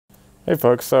Hey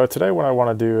folks, so today what I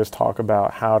want to do is talk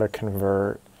about how to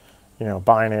convert,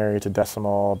 binary to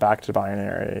decimal, back to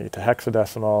binary, to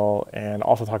hexadecimal, and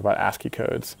also talk about ASCII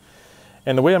codes.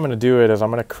 And the way I'm going to do it is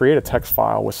I'm going to create a text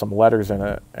file with some letters in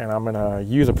it, and I'm going to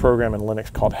use a program in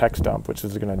Linux called hexdump, which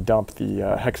is going to dump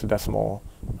the hexadecimal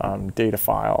data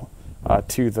file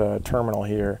to the terminal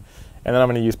here. And then I'm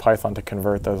going to use Python to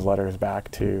convert those letters back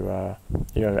to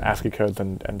ASCII codes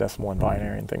and decimal and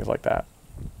binary and things like that.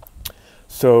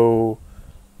 So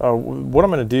what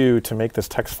I'm going to do to make this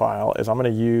text file is I'm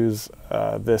going to use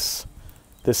this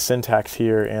syntax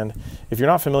here. And if you're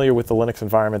not familiar with the Linux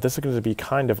environment, this is going to be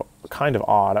kind of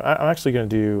odd. I'm actually going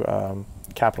to do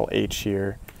capital H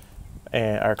here,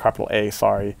 or capital A,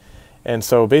 sorry. And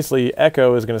so basically,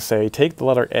 echo is going to say take the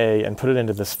letter A and put it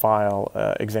into this file,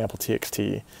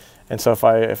 example.txt. And so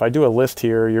if I do a list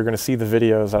here, you're going to see the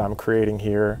videos that I'm creating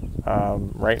here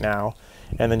right now.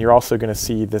 And then you're also going to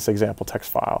see this example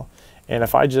text file. And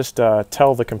if I just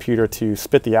tell the computer to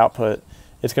spit the output,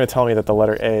 it's going to tell me that the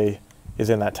letter A is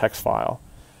in that text file.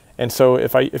 And so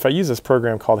if I use this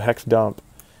program called hexdump,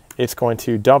 it's going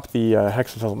to dump the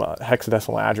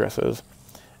hexadecimal addresses.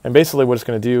 And basically what it's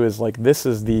going to do is, like, this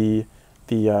is the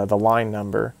line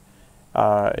number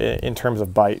in terms of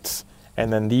bytes.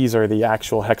 And then these are the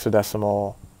actual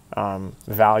hexadecimal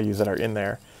values that are in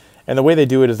there. And the way they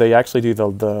do it is they actually do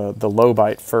the low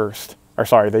byte first. Or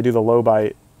sorry, they do the low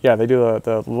byte. Yeah, they do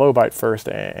the low byte first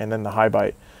and then the high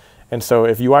byte. And so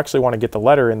if you actually want to get the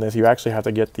letter in this, you actually have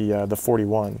to get the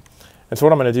 41. And so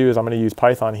what I'm going to do is I'm going to use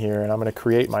Python here, and I'm going to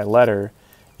create my letter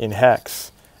in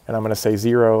hex. And I'm going to say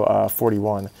 0,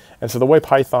 41. And so the way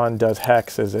Python does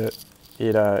hex is it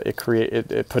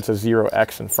puts a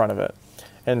 0x in front of it.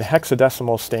 And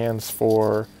hexadecimal stands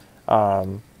for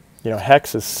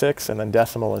hex is 6, and then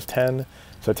decimal is 10.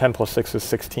 So 10 plus 6 is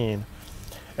 16.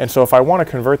 And so if I want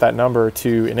to convert that number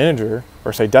to an integer,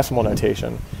 or say decimal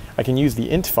notation, I can use the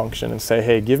int function and say,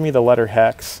 hey, give me the letter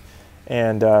hex,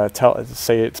 and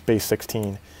say it's base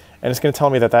 16. And it's going to tell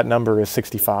me that that number is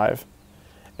 65.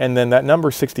 And then that number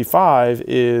 65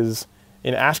 is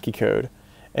in ASCII code.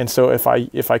 And so if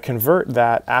I convert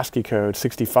that ASCII code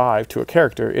 65 to a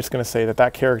character, it's going to say that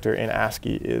that character in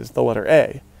ASCII is the letter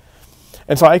A.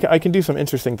 And so I can do some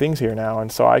interesting things here now.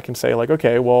 And so I can say, like,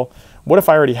 okay, well, what if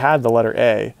I already had the letter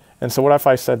A? And so what if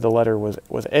I said the letter was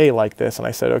A like this, and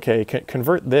I said, okay,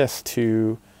 convert this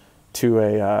to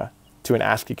an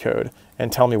ASCII code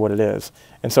and tell me what it is.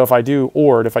 And so if I do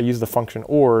ORD, if I use the function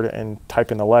ORD and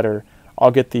type in the letter,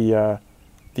 I'll get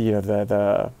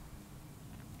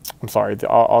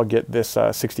I'll get this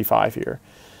 65 here.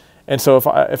 And so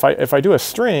if I do a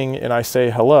string and I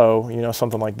say hello,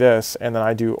 something like this, and then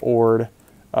I do ORD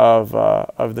of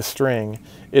the string,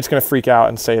 it's going to freak out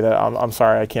and say that I'm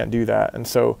sorry, I can't do that. And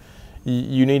so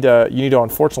you need to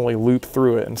unfortunately loop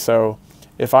through it. And so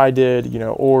if I did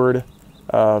ORD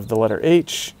of the letter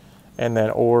H, and then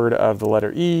ORD of the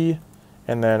letter E,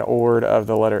 and then ORD of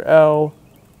the letter L,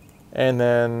 and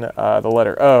then the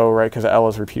letter O, right, because L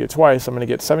is repeated twice, I'm going to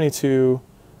get 72,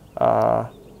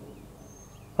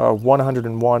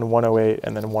 101, 108,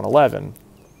 and then 111.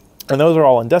 And those are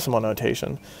all in decimal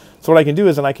notation. So what I can do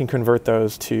is then I can convert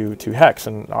those to hex.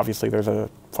 And obviously there's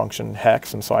a function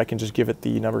hex, and so I can just give it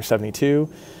the number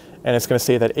 72. And it's going to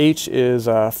say that H is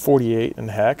 48 in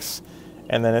hex.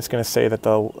 And then it's going to say that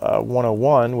the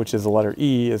 101, which is the letter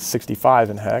E, is 65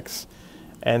 in hex.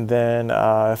 And then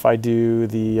if I do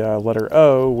the letter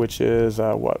O, which is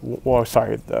the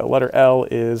letter L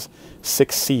is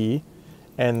 6C.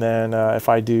 And then if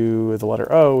I do the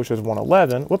letter O, which is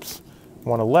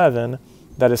 111,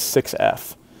 that is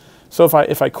 6F. So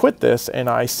if I quit this and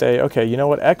I say, okay, you know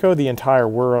what, echo the entire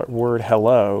word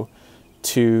hello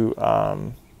to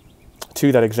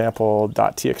that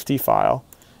example.txt file,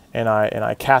 and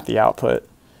I cat the output,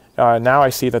 now I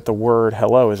see that the word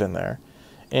hello is in there.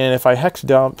 And if I hex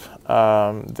dump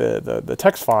the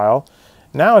text file,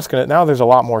 now there's a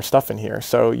lot more stuff in here.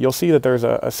 So you'll see that there's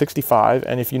a 65,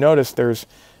 and if you notice, there's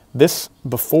this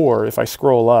before. If I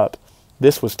scroll up,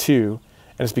 this was 2,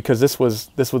 and it's because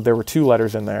there were 2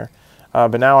 letters in there.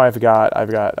 But now I've got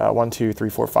 1, 2, 3,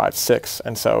 4, 5, 6,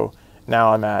 and so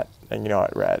now I'm at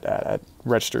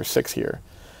register 6 here.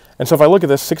 And so if I look at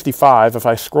this 65, if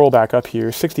I scroll back up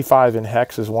here, 65 in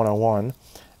hex is 101.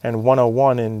 And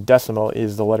 101 in decimal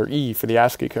is the letter E for the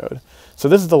ASCII code. So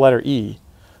this is the letter E.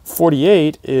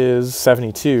 48 is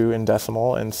 72 in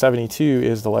decimal, and 72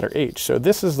 is the letter H. So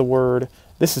this is the word,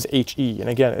 this is HE. And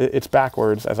again, it's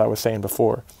backwards, as I was saying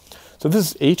before. So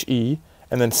this is HE,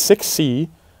 and then 6C.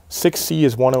 6C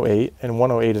is 108, and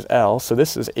 108 is L. So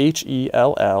this is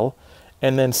HELL.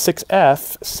 And then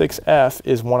 6F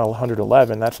is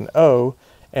 111, that's an O,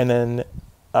 and then,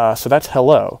 so that's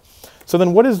hello. So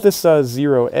then what is this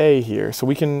 0A here? So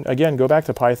we can, again, go back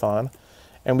to Python,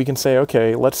 and we can say,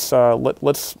 okay, let's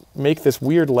make this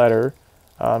weird letter,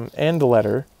 end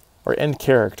letter, or end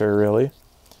character really,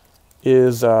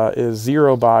 is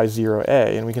 0 by 0A.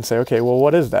 And we can say, okay, well,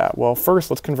 what is that? Well,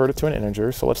 first, let's convert it to an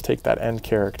integer. So let's take that end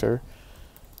character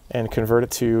and convert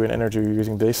it to an integer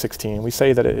using base 16. We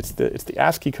say that it's the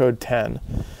ASCII code 10.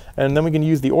 And then we can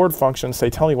use the ORD function, say,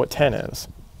 tell me what 10 is.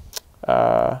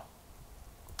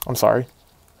 I'm sorry,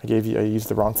 I used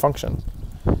the wrong function.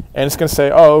 And it's going to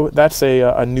say, oh, that's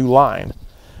a new line.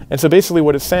 And so basically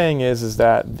what it's saying is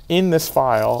that in this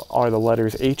file are the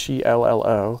letters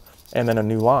HELLO and then a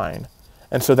new line.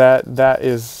 And so that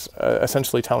is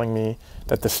essentially telling me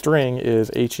that the string is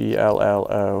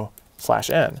HELLO/n.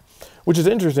 Which is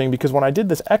interesting because when I did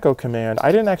this echo command,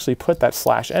 I didn't actually put that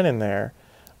 /n in there,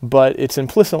 but it's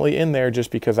implicitly in there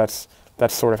just because that's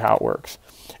sort of how it works.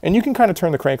 And you can kind of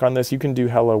turn the crank on this. You can do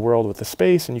hello world with the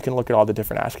space, and you can look at all the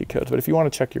different ASCII codes. But if you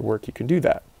want to check your work, you can do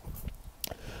that.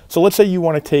 So let's say you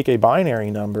want to take a binary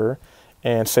number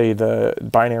and say the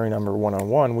binary number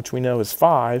 101, which we know is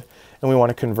 5, and we want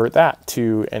to convert that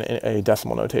to a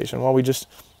decimal notation. Well, we just...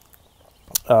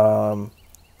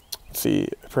 let's see,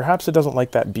 perhaps it doesn't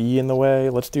like that B in the way.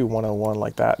 Let's do 101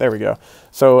 like that. There we go.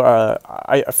 So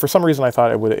for some reason I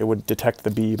thought it would detect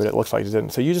the B, but it looks like it didn't.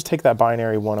 So you just take that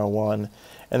binary 101,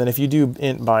 and then if you do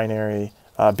int binary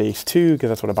base 2, because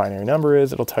that's what a binary number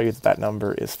is, it'll tell you that that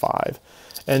number is 5.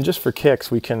 And just for kicks,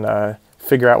 we can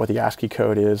figure out what the ASCII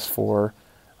code is for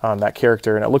that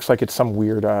character, and it looks like it's some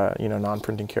weird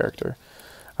non-printing character.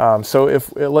 So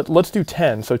if let's do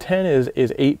 10. So 10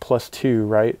 is 8 plus 2,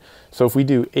 right? So if we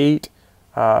do 8,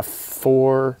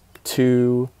 4,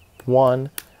 2, 1,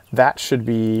 that should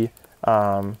be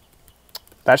 10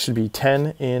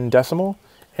 in decimal.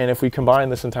 And if we combine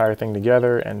this entire thing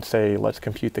together and say let's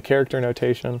compute the character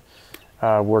notation,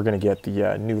 we're going to get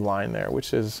the new line there,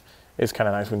 which is kind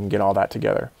of nice. We can get all that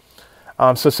together.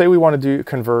 So say we want to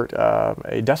convert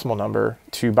a decimal number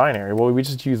to binary. Well, we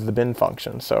just use the bin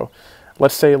function. So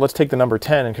let's take the number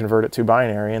 10 and convert it to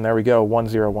binary, and there we go,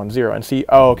 1010. And see,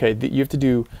 oh, okay, you have to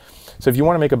do, so if you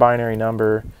want to make a binary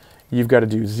number, you've got to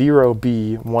do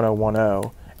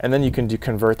 0B1010, and then you can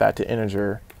convert that to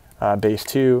integer base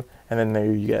 2, and then there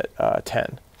you get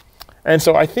 10. And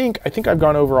so I think I've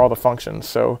gone over all the functions.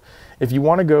 So if you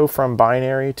want to go from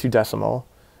binary to decimal,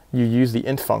 you use the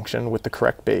int function with the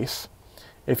correct base.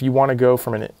 If you want to go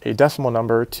from a decimal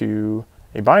number to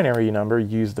a binary number,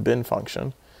 use the bin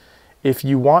function. If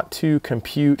you want to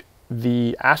compute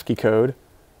the ASCII code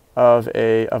of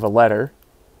a letter,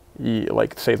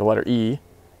 like say the letter E,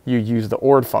 you use the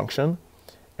ORD function.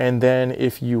 And then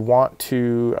if you want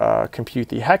to compute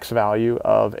the hex value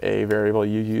of a variable,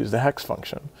 you use the hex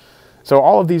function. So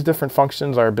all of these different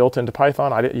functions are built into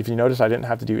Python. If you notice, I didn't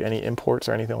have to do any imports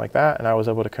or anything like that, and I was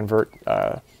able to convert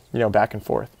back and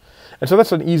forth. And so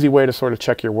that's an easy way to sort of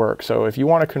check your work. So if you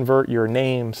want to convert your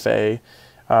name, say,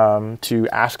 to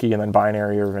ASCII and then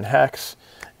binary or even hex,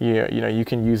 you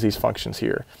can use these functions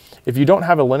here. If you don't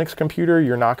have a Linux computer,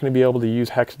 you're not going to be able to use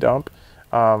hex dump.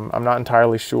 I'm not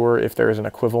entirely sure if there is an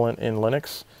equivalent in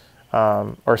Linux,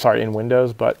 in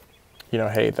Windows, but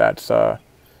hey, that's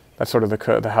sort of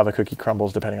how the cookie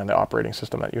crumbles depending on the operating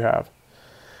system that you have.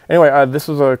 Anyway, this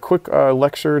was a quick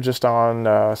lecture just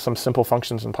on some simple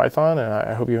functions in Python, and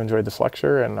I hope you enjoyed this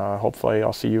lecture, and hopefully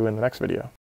I'll see you in the next video.